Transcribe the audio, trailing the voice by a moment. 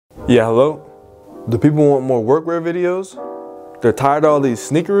Yeah, hello? Do people want more workwear videos? They're tired of all these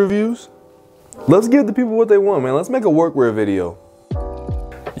sneaker reviews? Let's give the people what they want, man. Let's make a workwear video.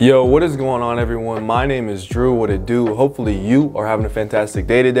 Yo, what is going on, everyone? My name is Drew. What it do? Hopefully you are having a fantastic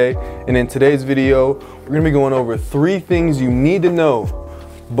day today. And in today's video, we're gonna be going over 3 things you need to know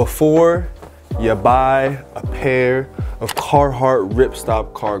before you buy a pair of Carhartt Rip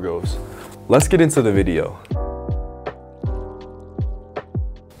Stop Cargos. Let's get into the video.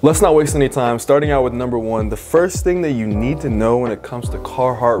 Let's not waste any time. Starting out with number 1, the first thing that you need to know when it comes to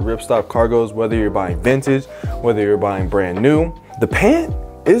Carhartt Rip Stop Cargos, whether you're buying vintage, whether you're buying brand new, the pant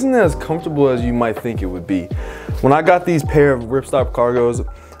isn't as comfortable as you might think it would be. When I got these pair of Rip Stop Cargos,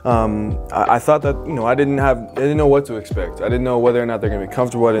 I thought that, I didn't know what to expect. I didn't know whether or not they're gonna be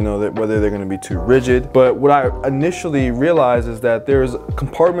comfortable. I didn't know whether they're gonna be too rigid. But what I initially realized is that there's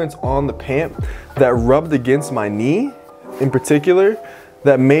compartments on the pant that rubbed against my knee in particular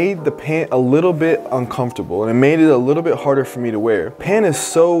that made the pant a little bit uncomfortable, and it made it a little bit harder for me to wear. Pant is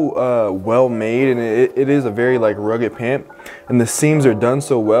so well made, and it is a very rugged pant, and the seams are done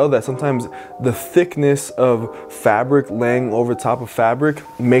so well that sometimes the thickness of fabric laying over top of fabric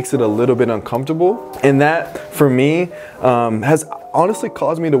makes it a little bit uncomfortable. And that, for me, has honestly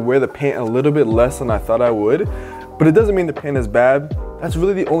caused me to wear the pant a little bit less than I thought I would. But it doesn't mean the pant is bad. That's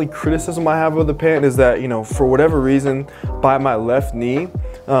really the only criticism I have of the pant, is that, for whatever reason, by my left knee,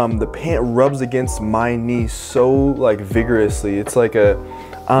 the pant rubs against my knee so vigorously. It's like I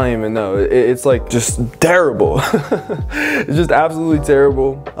don't even know. It's just terrible. It's just absolutely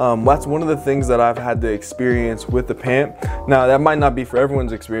terrible. That's one of the things that I've had to experience with the pant. Now, that might not be for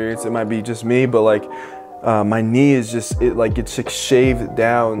everyone's experience. It might be just me, but my knee is it's shaved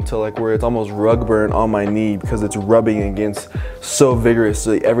down to where it's almost rug burn on my knee because it's rubbing against so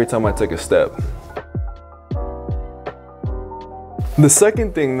vigorously every time I take a step. The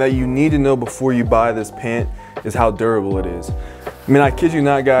second thing that you need to know before you buy this pant is how durable it is. I mean, I kid you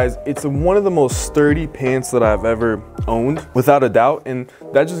not, guys, it's one of the most sturdy pants that I've ever owned, without a doubt. And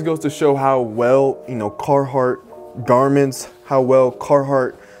that just goes to show how well, Carhartt garments, how well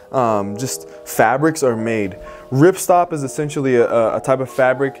Carhartt just fabrics are made. Rip Stop is essentially a type of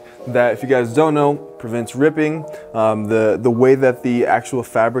fabric that, if you guys don't know, prevents ripping. The way that the actual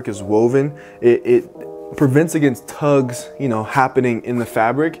fabric is woven, it prevents against tugs, happening in the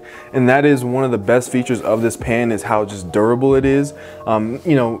fabric. And that is one of the best features of this pant, is how just durable it is.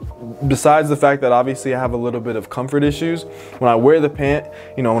 Besides the fact that obviously I have a little bit of comfort issues when I wear the pant,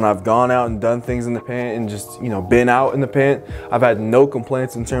 when I've gone out and done things in the pant and just, been out in the pant, I've had no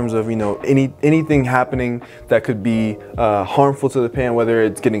complaints in terms of, anything happening that could be harmful to the pant, whether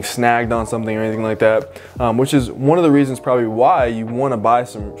it's getting snagged on something or anything like that, which is one of the reasons probably why you want to buy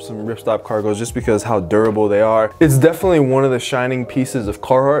some Rip Stop Cargos, just because how durable they are. It's definitely one of the shining pieces of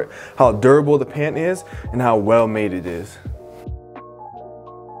Carhartt, how durable the pant is and how well made it is.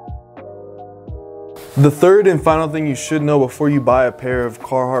 The third and final thing you should know before you buy a pair of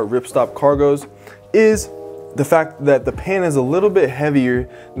Carhartt Rip Stop Cargos is the fact that the pant is a little bit heavier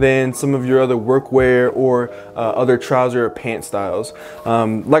than some of your other workwear or other trouser or pant styles.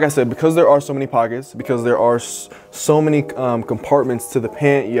 Like I said, because there are so many pockets, because there are so many compartments to the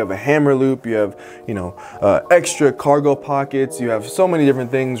pant, you have a hammer loop, you have extra cargo pockets, you have so many different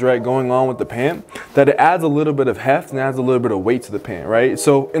things going on with the pant, that it adds a little bit of heft and adds a little bit of weight to the pant, right?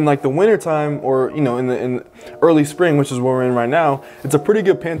 So in the winter time, or in the early spring, which is where we're in right now, it's a pretty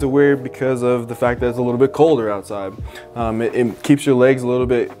good pant to wear because of the fact that it's a little bit colder outside. It keeps your legs a little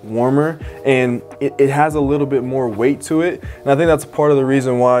bit warmer, and it has a little bit more weight to it. And I think that's part of the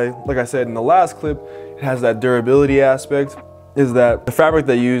reason why, like I said in the last clip, it has that durability aspect, is that the fabric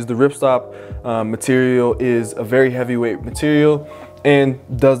they use, the Rip Stop material, is a very heavyweight material and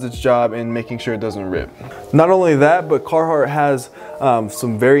does its job in making sure it doesn't rip. Not only that, but Carhartt has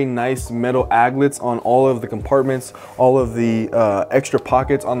some very nice metal aglets on all of the compartments, all of the extra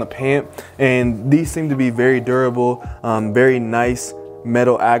pockets on the pant, and these seem to be very durable, very nice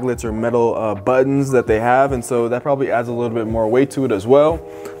metal aglets or metal buttons that they have, and so that probably adds a little bit more weight to it as well.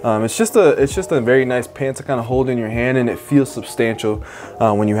 It's just a very nice pant to kind of hold in your hand, and it feels substantial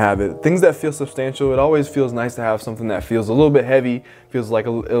when you have it. Things that feel substantial, it always feels nice to have something that feels a little bit heavy, feels like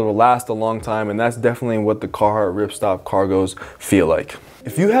it'll last a long time, and that's definitely what the Carhartt Rip Stop Cargos feel like.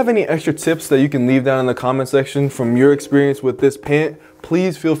 If you have any extra tips that you can leave down in the comment section from your experience with this pant,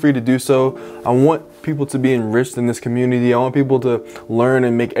 please feel free to do so. I want people to be enriched in this community. I want people to learn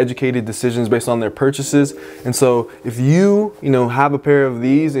and make educated decisions based on their purchases. And so if you have a pair of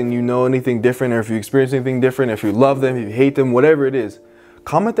these and you know anything different, or if you experience anything different, if you love them, if you hate them, whatever it is,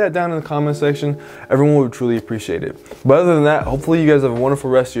 comment that down in the comment section. Everyone would truly appreciate it. But other than that, hopefully you guys have a wonderful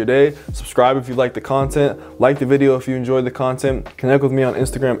rest of your day. Subscribe if you like the content, like the video if you enjoyed the content, connect with me on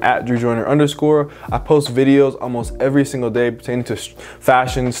Instagram at DrewJoyner_. I post videos almost every single day pertaining to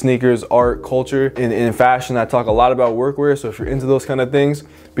fashion, sneakers, art, culture. In fashion, I talk a lot about workwear, so if you're into those kind of things,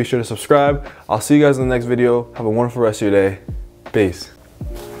 be sure to subscribe. I'll see you guys in the next video. Have a wonderful rest of your day. Peace.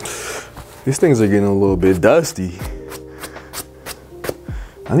 These things are getting a little bit dusty.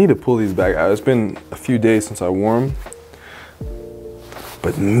 I need to pull these back out. It's been a few days since I wore them.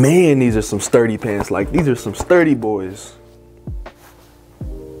 But man, these are some sturdy pants. Like, these are some sturdy boys.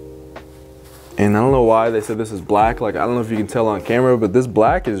 And I don't know why they said this is black. Like, I don't know if you can tell on camera, but this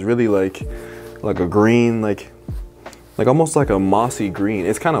black is really like a green, like almost like a mossy green.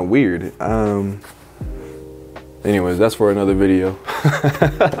 It's kind of weird. Anyways, that's for another video.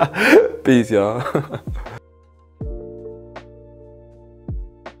 Peace, y'all.